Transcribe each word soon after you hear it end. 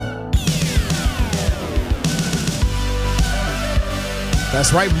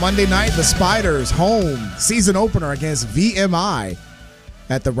That's right, Monday night, the Spiders home season opener against VMI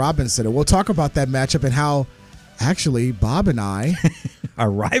at the Robins Center. We'll talk about that matchup and how actually Bob and I are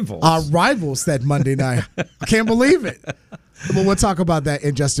rivals. Are rivals that Monday night. I can't believe it. But we'll talk about that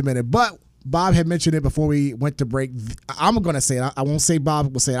in just a minute. But Bob had mentioned it before we went to break. I'm going to say it. I won't say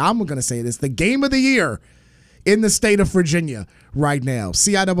Bob will say it. I'm going to say it. It's the game of the year in the state of Virginia right now.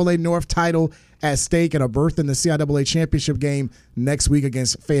 CIAA North title at stake and a berth in the CIAA championship game next week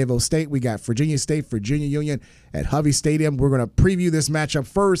against Fayetteville State. We got Virginia State, Virginia Union at Hovey Stadium. We're going to preview this matchup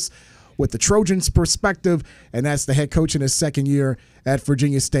first with the Trojans' perspective, and that's the head coach in his second year at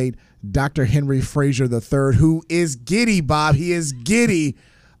Virginia State, Dr. Henry Frazier III, who is giddy, Bob. He is giddy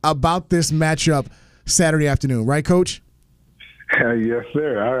about this matchup Saturday afternoon. Right, Coach? Yes,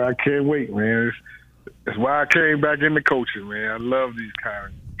 sir. I can't wait, man. That's why I came back into coaching, man. I love these kind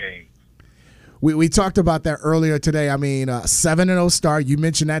of games. We talked about that earlier today. I mean, 7-0 start. You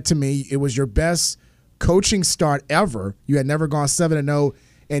mentioned that to me. It was your best coaching start ever. You had never gone 7-0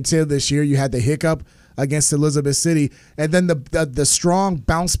 until this year. You had the hiccup against Elizabeth City, and then the strong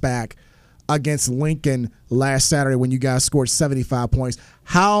bounce back against Lincoln last Saturday when you guys scored 75 points.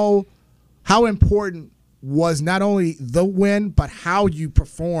 How important was not only the win, but how you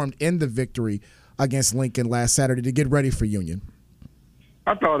performed in the victory against Lincoln last Saturday to get ready for Union?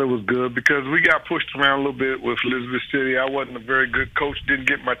 I thought it was good because we got pushed around a little bit with Elizabeth City. I wasn't a very good coach, didn't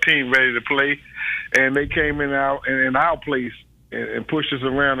get my team ready to play, and they came in our place and pushed us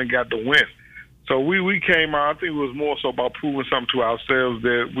around and got the win. So we came out. I think it was more so about proving something to ourselves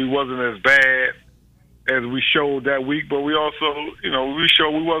that we wasn't as bad as we showed that week, but we also, we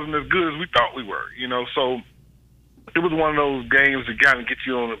showed we wasn't as good as we thought we were, So it was one of those games that kind of get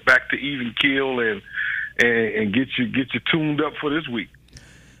you on the back to even keel and get you tuned up for this week.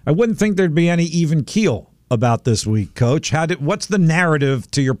 I wouldn't think there'd be any even keel about this week, Coach. What's the narrative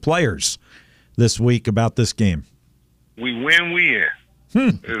to your players this week about this game? We win, we in.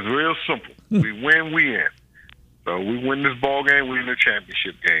 It's real simple. We win, we in. So we win this ball game, we win the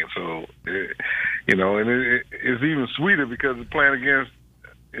championship game. So, it's even sweeter because we're playing against,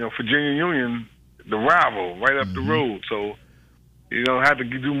 Virginia Union, the rival, right up the road. So you don't have to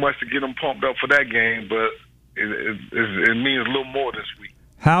do much to get them pumped up for that game, but it means a little more this week.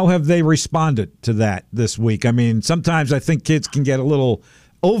 How have they responded to that this week? I mean, sometimes I think kids can get a little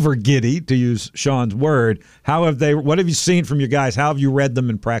over giddy, to use Sean's word. What have you seen from your guys? How have you read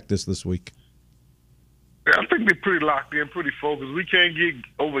them in practice this week? I think they're pretty locked in, pretty focused. We can't get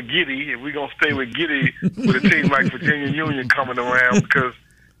over giddy if we're going to stay with giddy with a team like Virginia Union coming around because,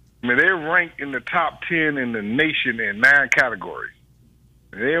 they're ranked in the top 10 in the nation in 9 categories.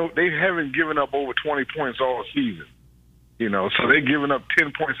 They haven't given up over 20 points all season. So they're giving up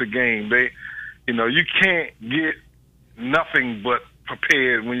 10 points a game. You can't get nothing but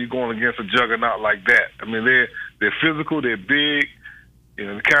prepared when you're going against a juggernaut like that. They're physical, they're big,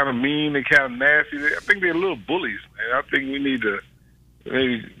 they're kind of mean, they're kind of nasty. I think they're little bullies, man. I think we need to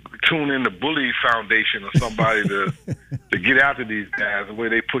maybe tune in the Bully Foundation or somebody to get after these guys the way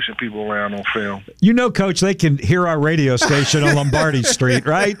they pushing people around on film. Coach, they can hear our radio station on Lombardi Street,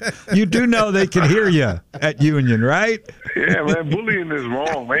 right? You do know they can hear you at Union, right? Yeah, man, bullying is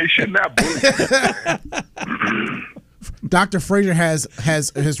wrong, man. You should not bully. Dr. Frazier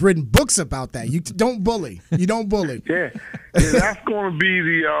has written books about that. You don't bully. You don't bully. Yeah, that's going to be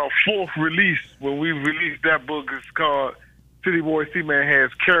the fourth release when we release that book. It's called City Boy C-Man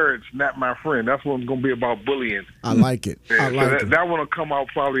Has Carrots, Not My Friend. That's what it's going to be about bullying. I like it. Yeah, that one will come out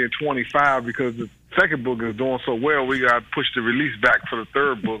probably in 25 because the second book is doing so well. We got to push the release back for the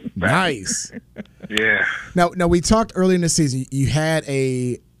third book. Nice. Yeah. Now, we talked earlier in the season. You had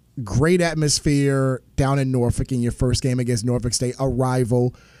a great atmosphere down in Norfolk in your first game against Norfolk State, a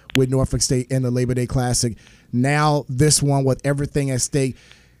rival with Norfolk State in the Labor Day Classic. Now this one with everything at stake.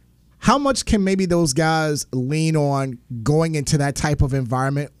 How much can maybe those guys lean on going into that type of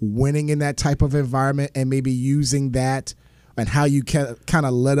environment, winning in that type of environment, and maybe using that and how you kind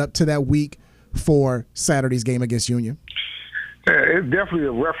of led up to that week for Saturday's game against Union? Yeah, it's definitely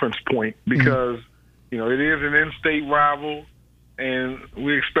a reference point because, it is an in-state rival, and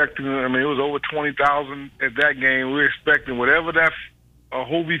we expecting, it was over 20,000 at that game. We're expecting whatever that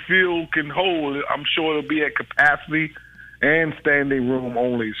Hovey Field can hold, I'm sure it'll be at capacity and standing room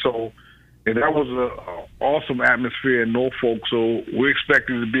only. So that was an awesome atmosphere in Norfolk. So we're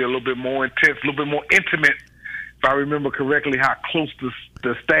expecting it to be a little bit more intense, a little bit more intimate. If I remember correctly, how close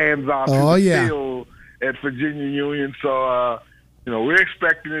the stands are to the field at Virginia Union. So, we're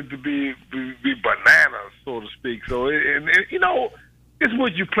expecting it to be bananas, so to speak. So, it's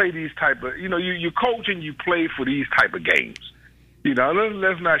what you play these type of, you coach and you play for these type of games.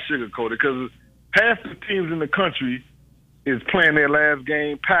 let's not sugarcoat it, because half the teams in the country is playing their last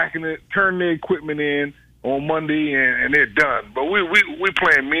game, packing it, turning their equipment in on Monday, and they're done. But we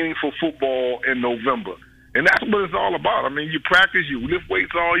playing meaningful football in November, and that's what it's all about. I mean, you practice, you lift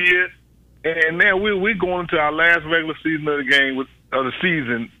weights all year, and now we're going into our last regular season of the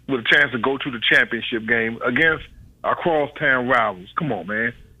season with a chance to go to the championship game against our crosstown rivals. Come on,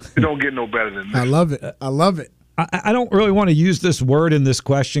 man. It don't get no better than this. I love it. I don't really want to use this word in this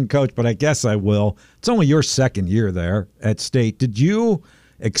question, Coach, but I guess I will. It's only your second year there at State. Did you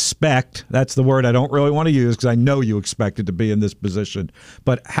expect, that's the word I don't really want to use because I know you expected to be in this position,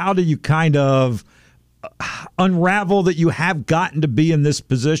 but how do you kind of unravel that you have gotten to be in this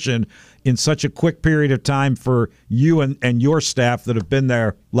position in such a quick period of time for you and your staff that have been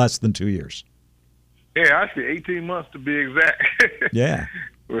there less than 2 years? Yeah, actually 18 months to be exact. Yeah.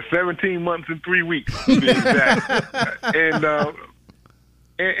 Or 17 months and 3 weeks to be exact. and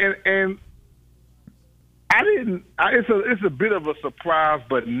I didn't. It's a bit of a surprise,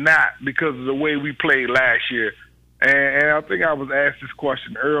 but not because of the way we played last year. And I think I was asked this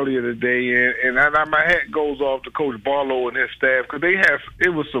question earlier today, and my hat goes off to Coach Barlow and his staff, because it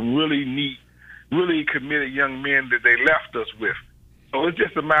was some really neat, really committed young men that they left us with. So it's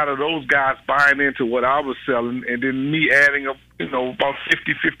just a matter of those guys buying into what I was selling, and then me adding up, about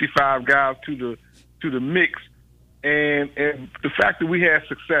 50, 55 guys to the mix. And the fact that we had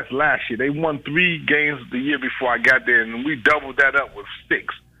success last year, they won 3 games the year before I got there, and we doubled that up with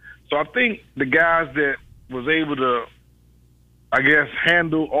 6. So I think the guys that was able to, I guess,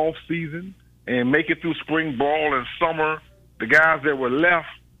 handle off season and make it through spring ball and summer, the guys that were left,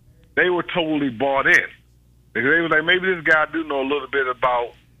 they were totally bought in. Because they were like, maybe this guy do know a little bit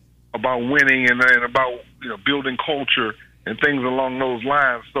about winning and about building culture and things along those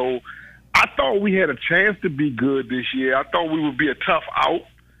lines. So I thought we had a chance to be good this year. I thought we would be a tough out,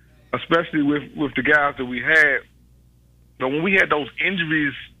 especially with the guys that we had. But when we had those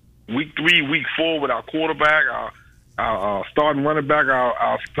injuries week 3, week 4 with our quarterback, our starting running back,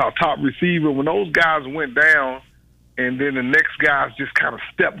 our top receiver, when those guys went down and then the next guys just kind of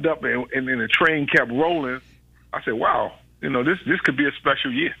stepped up and then the train kept rolling, I said, wow, this could be a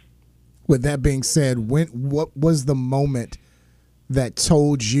special year. With that being said, what was the moment that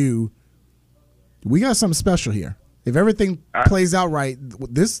told you we got something special here? If everything plays out right,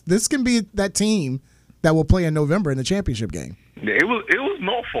 this can be that team that will play in November in the championship game. Yeah, it was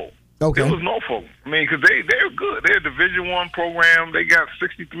Norfolk. Okay. It was Norfolk. I mean, because they're good. They're a Division I program. They got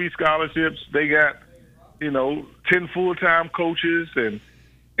 63 scholarships. They got 10 full-time coaches, and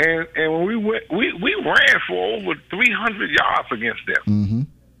when we went, we ran for over 300 yards against them. Mm-hmm.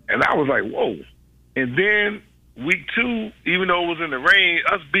 And I was like, whoa. And then week 2, even though it was in the rain,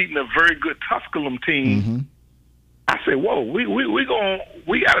 us beating a very good Tusculum team, mm-hmm. I said, whoa, we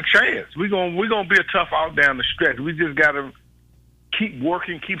got a chance. We're gonna be a tough out down the stretch. We just gotta keep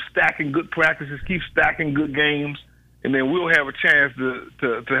working, keep stacking good practices, keep stacking good games, and then we'll have a chance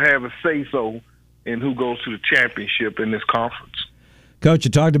to have a say-so in who goes to the championship in this conference. Coach,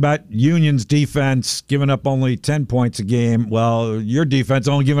 you talked about Union's defense giving up only 10 points a game. Well, your defense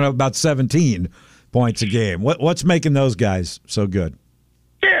only giving up about 17 points a game. What's making those guys so good?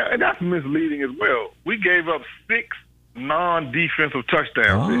 Yeah, and that's misleading as well. We gave up 6 non-defensive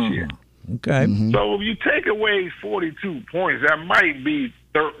touchdowns this year. Okay. Mm-hmm. So if you take away 42 points, that might be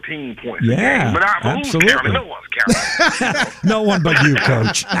 13 points a Yeah, game. But absolutely. Who's counting? No one's counting. No one but you,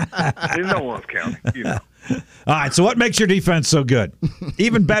 Coach. No one's counting, All right, so what makes your defense so good?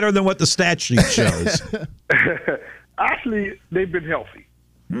 Even better than what the stat sheet shows. Actually, they've been healthy.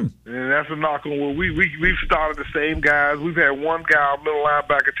 And that's a knock on wood. We've started the same guys. We've had one guy, our middle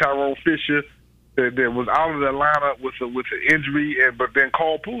linebacker, Tyrone Fisher, that was out of the lineup with an injury, but then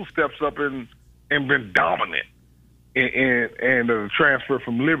Carl Poole steps up and been dominant and the transfer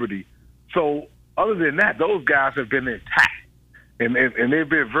from Liberty. So other than that, those guys have been intact. And they've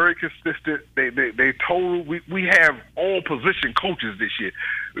been very consistent. They total. We have all position coaches this year.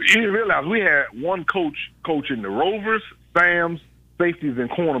 You didn't realize we had one coach coaching the Rovers, Sams, safeties, and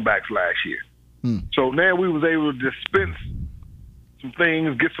cornerbacks last year. So now we was able to dispense some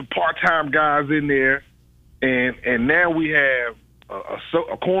things, get some part-time guys in there, and now we have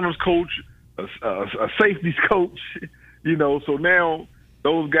a corners coach, a safeties coach. So now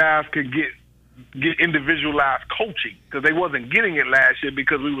those guys can get individualized coaching, because they wasn't getting it last year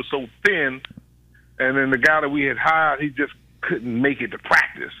because we were so thin, and then the guy that we had hired, he just couldn't make it to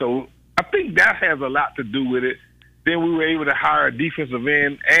practice. So I think that has a lot to do with it. Then we were able to hire a defensive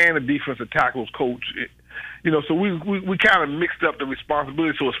end and a defensive tackles coach. So we kind of mixed up the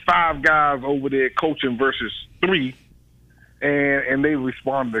responsibility. So it's 5 guys over there coaching versus 3. and they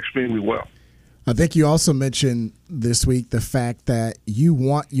responded extremely well. I think you also mentioned this week the fact that you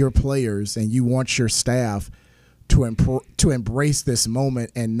want your players and you want your staff to embrace this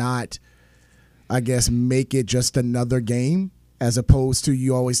moment and not, I guess, make it just another game, as opposed to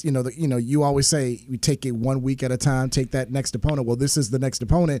you always say we take it 1 week at a time, take that next opponent. Well, this is the next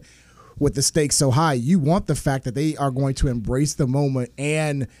opponent with the stakes so high. You want the fact that they are going to embrace the moment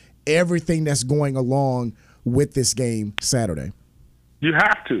and everything that's going along with this game Saturday. You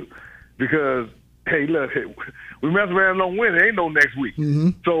have to, because, hey, look, we mess around and don't win. There ain't no next week. Mm-hmm.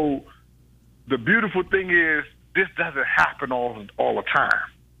 So the beautiful thing is this doesn't happen all the time.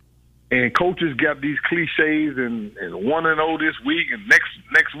 And coaches got these cliches and 1-0 this week and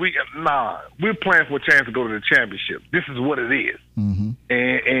next week. Nah, we're playing for a chance to go to the championship. This is what it is. Mm-hmm.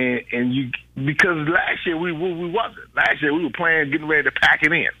 And you, because last year we wasn't. Last year we were playing, getting ready to pack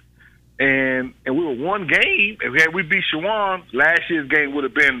it in. And we were one game. If we beat Shawan, last year's game would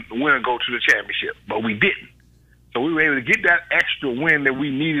have been the winner go to the championship. But we didn't. So we were able to get that extra win that we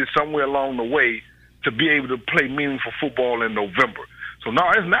needed somewhere along the way to be able to play meaningful football in November. So,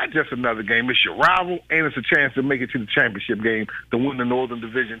 no, it's not just another game. It's your rival, and it's a chance to make it to the championship game to win the Northern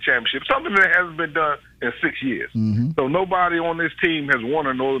Division Championship, something that hasn't been done in 6 years. Mm-hmm. So nobody on this team has won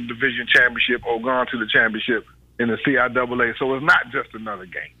a Northern Division Championship or gone to the championship in the CIAA. So it's not just another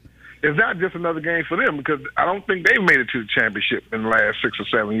game. It's not just another game for them, because I don't think they've made it to the championship in the last 6 or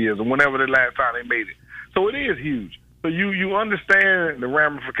 7 years, or whenever the last time they made it. So it is huge. So you understand the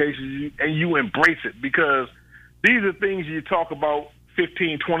ramifications, and you embrace it, because these are things you talk about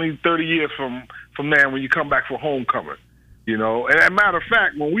 15, 20, 30 years from now when you come back for homecoming. And as a matter of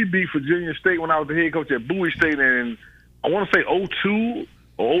fact, when we beat Virginia State, when I was the head coach at Bowie State in, I want to say 02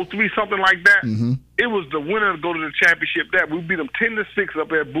 or 03, something like that, mm-hmm. It was the winner to go to the championship. That we beat them 10-6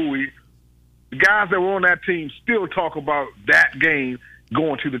 up at Bowie. The guys that were on that team still talk about that game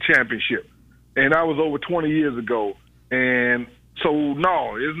going to the championship. And that was over 20 years ago. And so,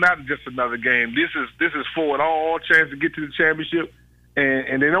 no, it's not just another game. This is for an all chance to get to the championship.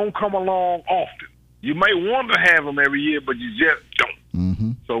 And they don't come along often. You might want to have them every year, but you just don't.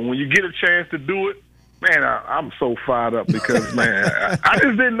 Mm-hmm. So when you get a chance to do it, man, I'm so fired up, because, man, I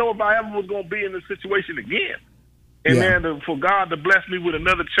just didn't know if I ever was going to be in this situation again. And, man, for God to bless me with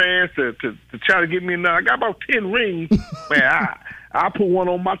another chance to try to get me another. I got about 10 rings. Man, I put one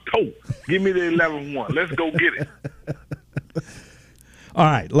on my toe. Give me the 11th one. Let's go get it. All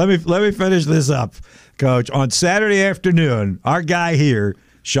right, let me finish this up, Coach. On Saturday afternoon, our guy here,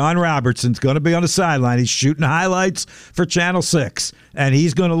 Sean Robertson's going to be on the sideline. He's shooting highlights for Channel 6, and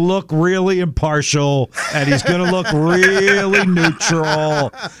he's going to look really impartial, and he's going to look really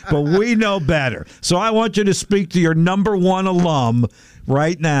neutral, but we know better. So I want you to speak to your number one alum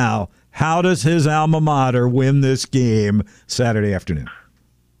right now. How does his alma mater win this game Saturday afternoon?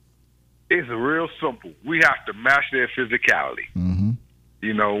 It's real simple. We have to match their physicality. Mm-hmm.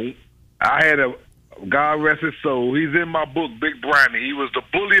 I had God rest his soul, he's in my book, Big Brownie. He was the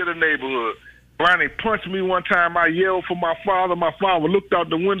bully of the neighborhood. Brownie punched me one time. I yelled for my father. My father looked out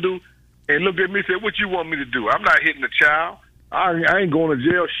the window and looked at me and said, "What you want me to do? I'm not hitting the child. I ain't going to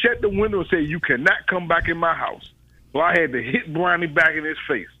jail." Shut the window and say, "You cannot come back in my house." So I had to hit Brownie back in his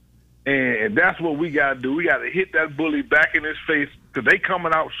face. And that's what we got to do. We got to hit that bully back in his face, because they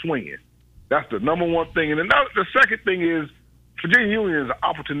coming out swinging. That's the number one thing. And the second thing is, Virginia Union is an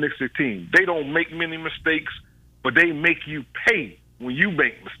opportunistic team. They don't make many mistakes, but they make you pay when you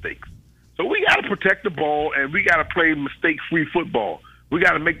make mistakes. So we got to protect the ball, and we got to play mistake-free football. We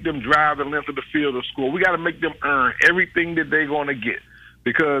got to make them drive the length of the field to score. We got to make them earn everything that they're going to get,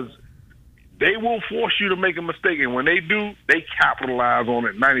 because they will force you to make a mistake, and when they do, they capitalize on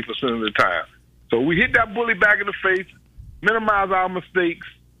it 90% of the time. So we hit that bully back in the face, minimize our mistakes,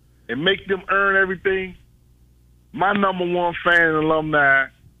 and make them earn everything. My number one fan and alumni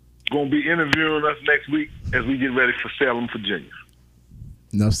going to be interviewing us next week as we get ready for Salem, Virginia.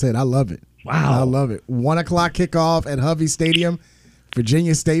 Enough said. I love it. Wow. I love it. 1 o'clock kickoff at Hovey Stadium.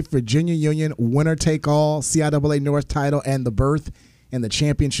 Virginia State, Virginia Union, winner take all, CIAA North title, and the berth in the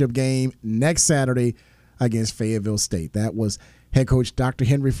championship game next Saturday against Fayetteville State. That was head coach Dr.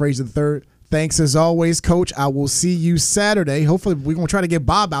 Henry Frazier III. Thanks as always, Coach. I will see you Saturday. Hopefully, we're going to try to get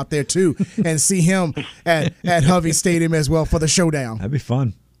Bob out there, too, and see him at Hovey Stadium as well for the showdown. That'd be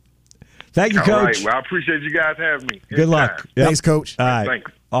fun. Thank you, Coach. All right. Well, I appreciate you guys having me. Good luck. Yep. Thanks, Coach. All right.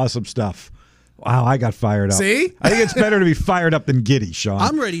 Thanks. Awesome stuff. Wow, I got fired up. See? I think it's better to be fired up than giddy, Sean.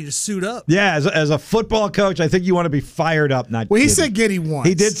 I'm ready to suit up. Yeah, as a football coach, I think you want to be fired up, not Well, he giddy. said giddy once.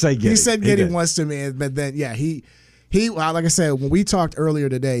 He did say giddy. He said giddy once to me, but then, yeah, he like I said, when we talked earlier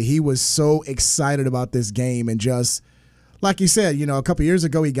today, he was so excited about this game and just like you said, a couple years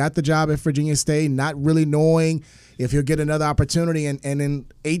ago he got the job at Virginia State, not really knowing if he'll get another opportunity, and in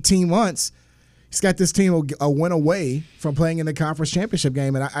 18 months, he's got this team a win away from playing in the conference championship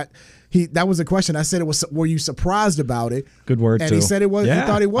game. And that was a question. I said, were you surprised about it? Good word, and too. he said it was. Yeah, he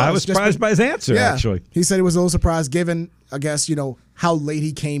thought he was. I was surprised by his answer, actually. He said he was a little surprised given, I guess, how late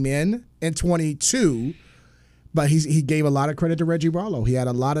he came in 22. But he gave a lot of credit to Reggie Barlow. He had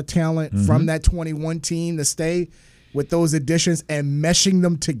a lot of talent from that 21 team to stay with those additions and meshing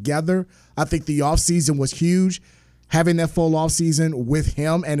them together. I think the offseason was huge. Having that full offseason with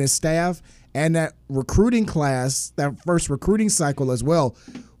him and his staff and that recruiting class, that first recruiting cycle as well,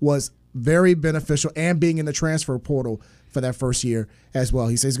 was very beneficial, and being in the transfer portal for that first year as well.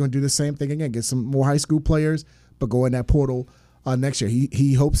 He says he's going to do the same thing again, get some more high school players, but go in that portal next year.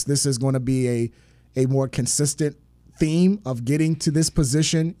 He hopes this is going to be a more consistent theme of getting to this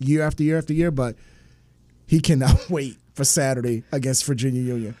position year after year after year, but he cannot wait for Saturday against Virginia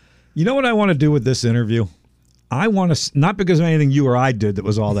Union. You know what I want to do with this interview? I want to, not because of anything you or I did that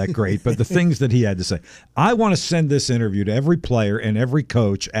was all that great, but the things that he had to say. I want to send this interview to every player and every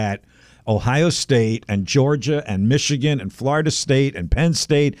coach at Ohio State and Georgia and Michigan and Florida State and Penn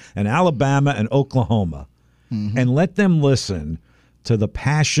State and Alabama and Oklahoma, and let them listen to the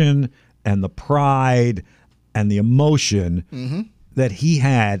passion and the pride and the emotion that he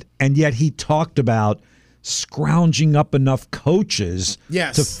had, and yet he talked about scrounging up enough coaches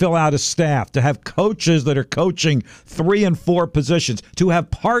to fill out a staff, to have coaches that are coaching 3 and 4 positions, to have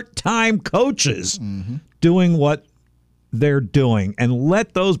part-time coaches doing what they're doing, and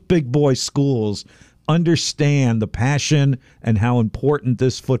let those big boy schools understand the passion and how important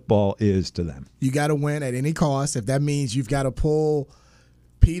this football is to them. You got to win at any cost. If that means you've got to pull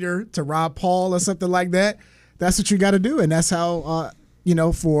Peter to Rob Paul or something like that, that's what you got to do. And that's how,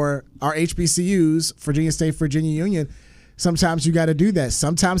 for our HBCUs, Virginia State, Virginia Union, sometimes you got to do that.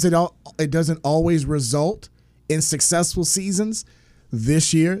 Sometimes it doesn't always result in successful seasons.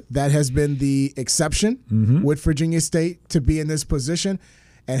 This year, that has been the exception with Virginia State to be in this position.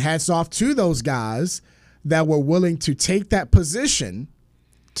 And hats off to those guys that were willing to take that position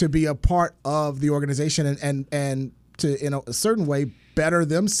to be a part of the organization and to, in a certain way, better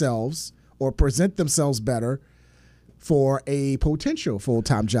themselves or present themselves better for a potential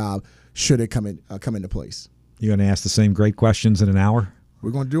full-time job should it come into place. You're going to ask the same great questions in an hour?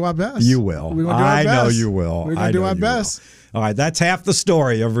 We're going to do our best. You will. We're going to do our best. I know you will. We're going to do our best. Will. All right, that's half the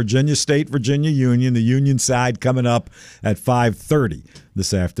story of Virginia State, Virginia Union. The Union side coming up at 5:30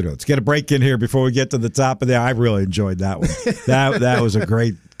 this afternoon. Let's get a break in here before we get to the top of the hour. I really enjoyed that one. That was a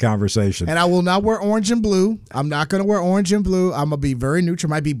great conversation. And I will not wear orange and blue. I'm not going to wear orange and blue. I'm going to be very neutral.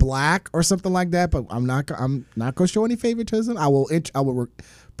 Might be black or something like that, but I'm not going to show any favoritism. I will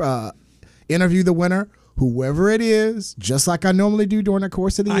interview the winner, whoever it is, just like I normally do during the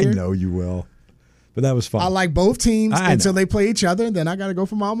course of the year. I know you will. But that was fun. I like both teams until they play each other, and then I got to go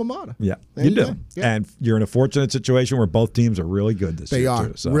for my alma mater. Yeah, you do. Yeah. And you're in a fortunate situation where both teams are really good this year. They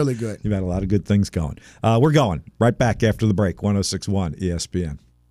are, so really good. You've had a lot of good things going. We're going right back after the break, 106.1 ESPN.